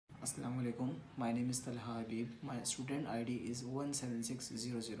Assalamu alaikum. My name is Talha Habib. My student ID is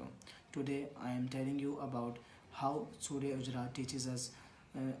 17600. Today I am telling you about how Surah Ujrat teaches us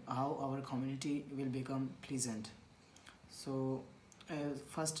how our community will become pleasant. So,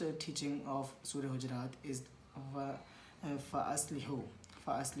 first teaching of Surah Ujrat is Fa'aslihu.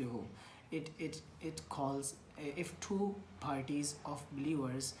 Fa'aslihu. It calls if two parties of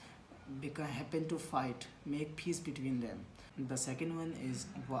believers happen to fight, make peace between them. The second one is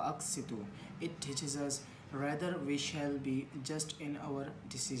Wa'aksitu. It teaches us rather we shall be just in our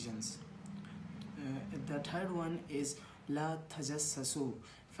decisions. The third one is La Tajassasu.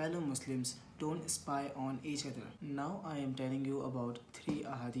 Fellow Muslims, don't spy on each other. Now I am telling you about three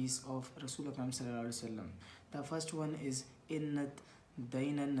ahadith of Rasul Akram Sallallahu Alaihi Wasallam. The first one is Innat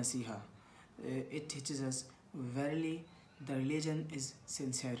Dainan Nasiha. It teaches us verily the religion is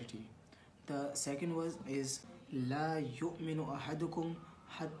sincerity. The second one is La yu'minu ahadukum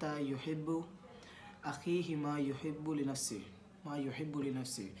hatta yuhibbu akhihi ma yuhibbu li nafsi. Ma yuhibbu li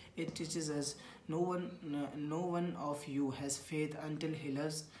nafsi. It teaches us no one of you has faith until he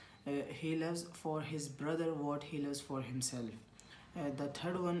loves for his brother what he loves for himself. The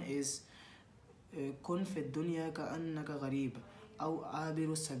third one is kun fi dunya ka annaka gharib aw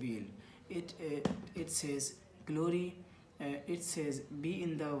abiru sabil. It says glory. It says be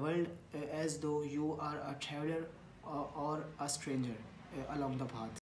in the world as though you are a traveler or a stranger along the path.